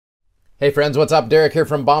Hey friends, what's up? Derek here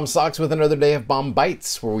from Bomb Socks with another day of Bomb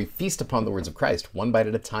Bites, where we feast upon the words of Christ, one bite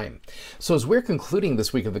at a time. So as we're concluding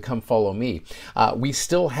this week of the Come Follow Me, we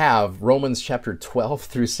still have Romans chapter 12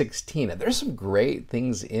 through 16. And there's some great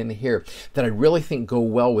things in here that I really think go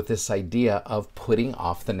well with this idea of putting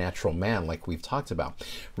off the natural man, like we've talked about.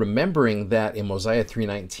 Remembering that in Mosiah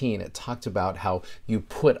 3:19, it talked about how you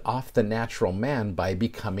put off the natural man by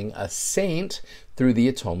becoming a saint through the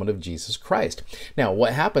atonement of Jesus Christ. Now,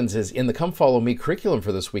 what happens is in the Come Follow Me curriculum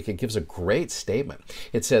for this week, it gives a great statement.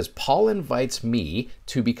 It says, Paul invites me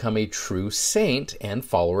to become a true saint and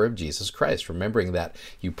follower of Jesus Christ, remembering that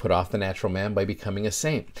you put off the natural man by becoming a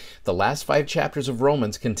saint. The last 5 chapters of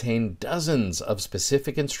Romans contain dozens of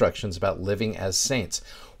specific instructions about living as saints.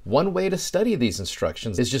 One way to study these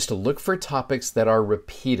instructions is just to look for topics that are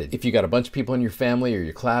repeated. If you got a bunch of people in your family or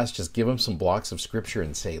your class, just give them some blocks of scripture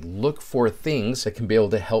and say, look for things that can be able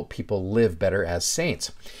to help people live better as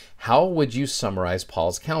saints. How would you summarize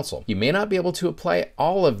Paul's counsel? You may not be able to apply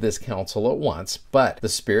all of this counsel at once, but the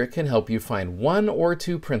Spirit can help you find 1 or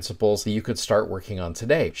 2 principles that you could start working on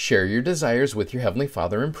today. Share your desires with your Heavenly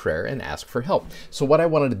Father in prayer and ask for help. So what I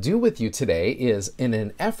wanted to do with you today is, in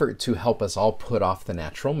an effort to help us all put off the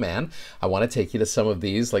natural man, I want to take you to some of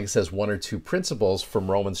these, like it says, 1 or 2 principles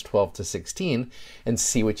from Romans 12 to 16, and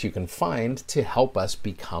see what you can find to help us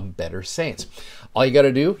become better saints. All you got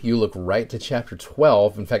to do, you look right to chapter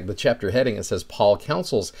 12. In fact, the chapter heading, it says, Paul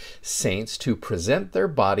counsels saints to present their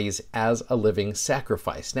bodies as a living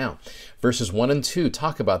sacrifice. Now, verses 1 and 2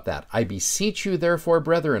 talk about that. I beseech you, therefore,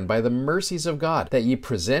 brethren, by the mercies of God, that ye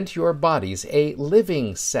present your bodies a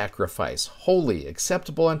living sacrifice, holy,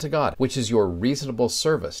 acceptable unto God, which is your reasonable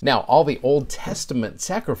service. Now, all the Old Testament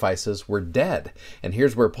sacrifices were dead. And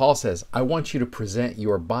here's where Paul says, I want you to present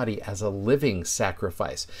your body as a living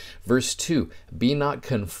sacrifice. Verse 2, be not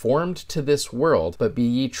conformed to this world, but be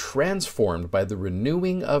ye transformed by the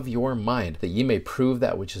renewing of your mind, that ye may prove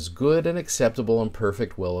that which is good and acceptable and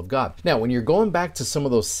perfect will of God. Now, when you're going back to some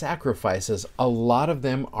of those sacrifices, a lot of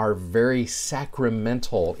them are very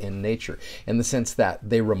sacramental in nature, in the sense that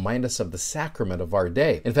they remind us of the sacrament of our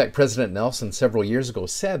day. In fact, President Nelson several years ago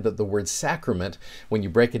said that the word sacrament, when you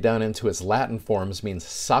break it down into its Latin forms, means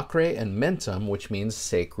sacre and mentum, which means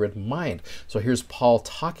sacred mind. So here's Paul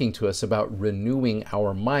talking to us about renewing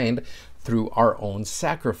our mind through our own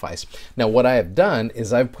sacrifice. Now, what I have done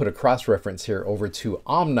is I've put a cross-reference here over to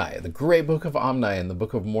Omni, the great book of Omni in the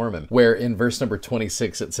Book of Mormon, where in verse number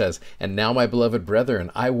 26 it says, And now, my beloved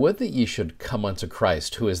brethren, I would that ye should come unto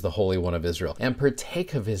Christ, who is the Holy One of Israel, and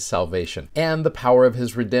partake of his salvation, and the power of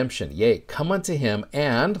his redemption. Yea, come unto him,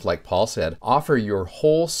 and, like Paul said, offer your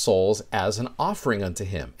whole souls as an offering unto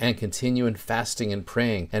him, and continue in fasting and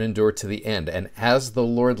praying, and endure to the end. And as the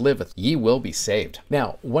Lord liveth, ye will be saved.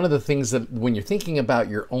 Now, one of the things that when you're thinking about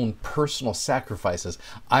your own personal sacrifices,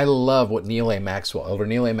 I love what Elder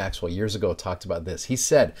Neil A. Maxwell years ago talked about this. He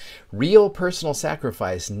said, real personal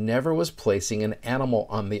sacrifice never was placing an animal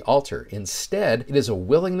on the altar. Instead, it is a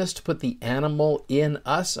willingness to put the animal in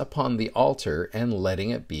us upon the altar and letting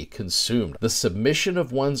it be consumed. The submission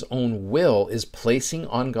of one's own will is placing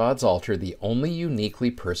on God's altar the only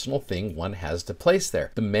uniquely personal thing one has to place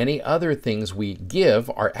there. The many other things we give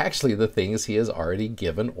are actually the things he has already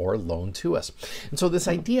given or loaned to us. And so this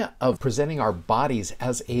idea of presenting our bodies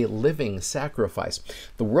as a living sacrifice,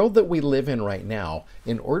 the world that we live in right now,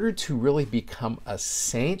 in order to really become a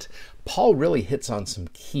saint, Paul really hits on some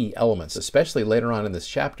key elements, especially later on in this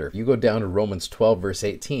chapter. You go down to Romans 12, verse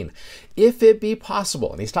 18. If it be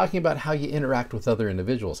possible, and he's talking about how you interact with other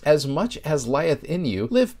individuals, as much as lieth in you,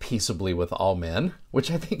 live peaceably with all men, which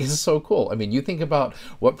I think is so cool. I mean, you think about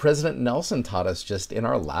what President Nelson taught us just in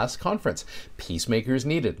our last conference. Peacemakers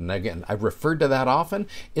needed. And again, I've referred to that often.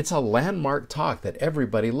 It's a landmark talk that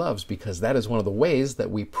everybody loves, because that is one of the ways that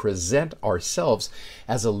we present ourselves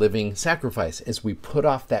as a living sacrifice, as we put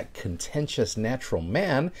off that contentious natural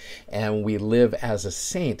man and we live as a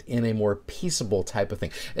saint in a more peaceable type of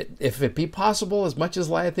thing. If it be possible, as much as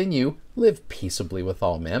lieth in you, live peaceably with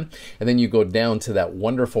all men. And then you go down to that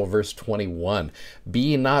wonderful verse 21.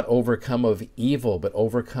 Be not overcome of evil, but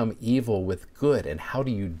overcome evil with good. And how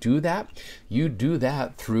do you do that? You do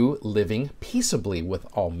that through living peaceably with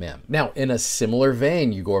all men. Now, in a similar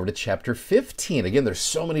vein, you go over to chapter 15. Again, there's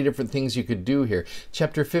so many different things you could do here.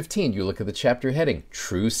 Chapter 15, you look at the chapter heading,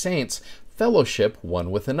 True Saints fellowship one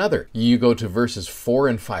with another. You go to verses 4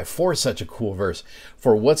 and 5. 4 is such a cool verse.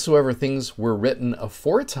 For whatsoever things were written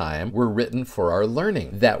aforetime were written for our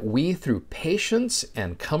learning, that we through patience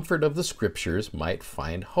and comfort of the scriptures might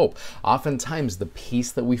find hope. Oftentimes the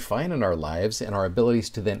peace that we find in our lives and our abilities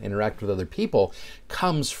to then interact with other people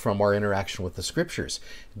comes from our interaction with the scriptures.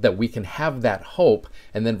 that we can have that hope.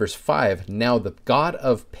 And then verse 5, now the God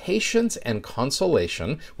of patience and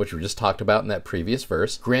consolation, which we just talked about in that previous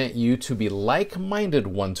verse, grant you to be like-minded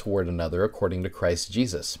one toward another according to Christ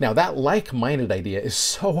Jesus. Now that like-minded idea is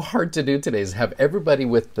so hard to do today, is have everybody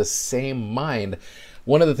with the same mind.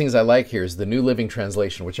 One of the things I like here is the New Living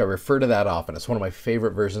Translation, which I refer to that often. It's one of my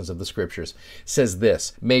favorite versions of the scriptures. Says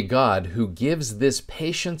this, may God, who gives this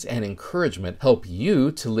patience and encouragement, help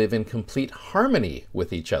you to live in complete harmony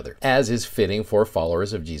with each other, as is fitting for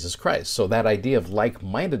followers of Jesus Christ. So that idea of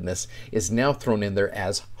like-mindedness is now thrown in there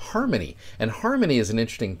as harmony. And harmony is an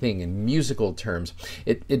interesting thing in musical terms.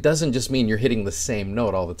 It doesn't just mean you're hitting the same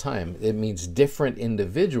note all the time. It means different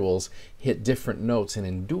individuals hit different notes, and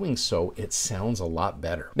in doing so, it sounds a lot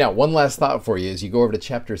better. Now, one last thought for you as you go over to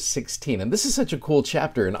chapter 16, and this is such a cool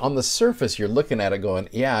chapter, and on the surface, you're looking at it going,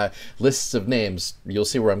 yeah, lists of names. You'll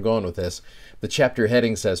see where I'm going with this. The chapter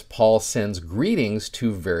heading says, Paul sends greetings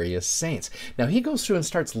to various saints. Now, he goes through and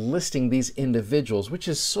starts listing these individuals, which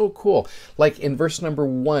is so cool. Like in verse number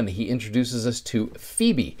 1, he introduces us to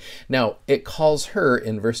Phoebe. Now, it calls her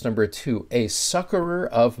in verse number 2, a succorer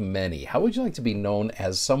of many. How would you like to be known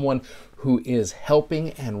as someone who is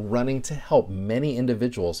helping and running to help many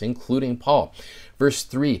individuals, including Paul? Verse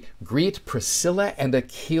 3, greet Priscilla and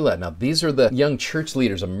Aquila. Now, these are the young church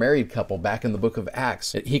leaders, a married couple back in the book of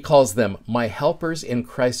Acts. He calls them my helpers in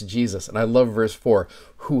Christ Jesus. And I love verse 4,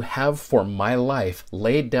 who have for my life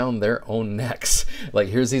laid down their own necks. Like,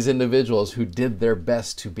 here's these individuals who did their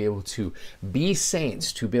best to be able to be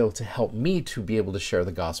saints, to be able to help me to be able to share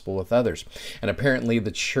the gospel with others. And apparently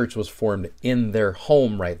the church was formed in their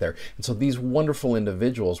home right there. And so these wonderful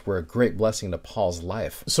individuals were a great blessing to Paul's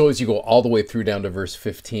life. So as you go all the way through down to verse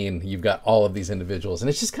 15, you've got all of these individuals. And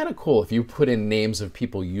it's just kind of cool if you put in names of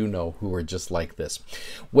people you know who are just like this.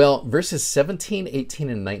 Well, verses 17, 18,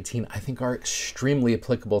 and 19, I think are extremely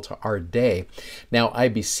applicable to our day. Now, I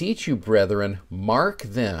beseech you, brethren, mark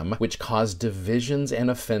them which cause divisions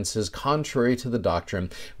and offenses contrary to the doctrine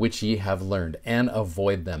which ye have learned, and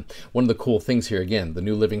avoid them. One of the cool things here, again, the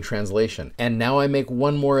New Living Translation. And now I make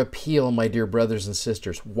one more appeal, my dear brothers and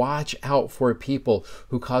sisters. Watch out for people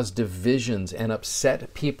who cause divisions and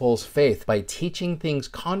upset people's faith by teaching things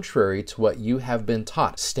contrary to what you have been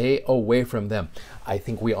taught. Stay away from them. I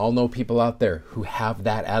think we all know people out there who have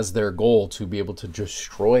that as their goal, to be able to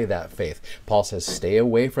destroy that faith. Paul says, stay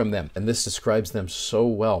away from them. And this describes them so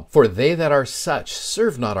well. For they that are such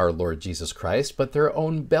serve not our Lord Jesus Christ, but their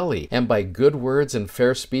own belly, and by good words and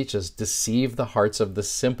fair speeches deceive the hearts of the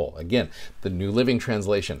simple. Again, the New Living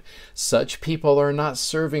Translation. Such people are not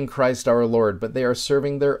serving Christ our Lord, but they are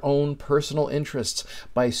serving their own personal interests.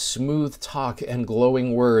 By smooth talk and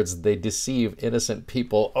glowing words, they deceive innocent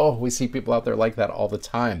people. Oh, we see people out there like that all the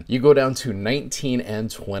time. You go down to 19 and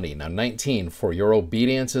 20. Now 19, for your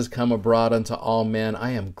obedience is come abroad unto all men.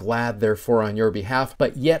 I am glad therefore on your behalf,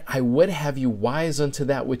 but yet I would have you wise unto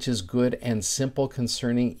that which is good and simple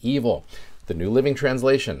concerning evil. The New Living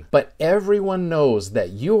Translation. But everyone knows that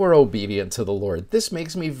you are obedient to the Lord. This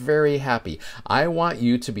makes me very happy. I want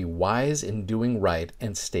you to be wise in doing right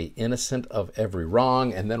and stay innocent of every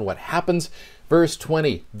wrong. And then what happens? Verse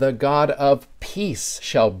 20, the God of peace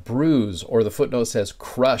shall bruise, or the footnote says,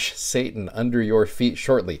 crush Satan under your feet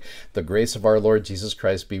shortly. The grace of our Lord Jesus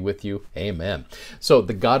Christ be with you. Amen. So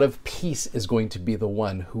the God of peace is going to be the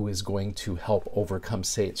one who is going to help overcome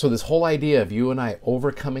Satan. So this whole idea of you and I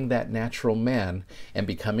overcoming that natural man and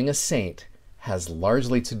becoming a saint has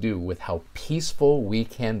largely to do with how peaceful we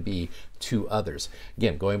can be to others.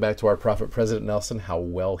 Again, going back to our prophet, President Nelson, how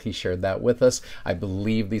well he shared that with us. I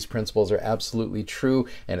believe these principles are absolutely true,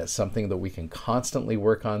 and it's something that we can constantly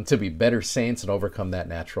work on to be better saints and overcome that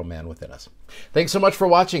natural man within us. Thanks so much for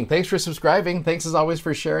watching. Thanks for subscribing. Thanks as always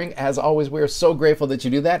for sharing. As always, we are so grateful that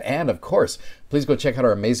you do that. And of course, please go check out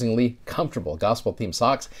our amazingly comfortable gospel-themed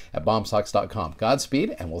socks at bombsocks.com.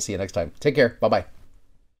 Godspeed, and we'll see you next time. Take care. Bye-bye.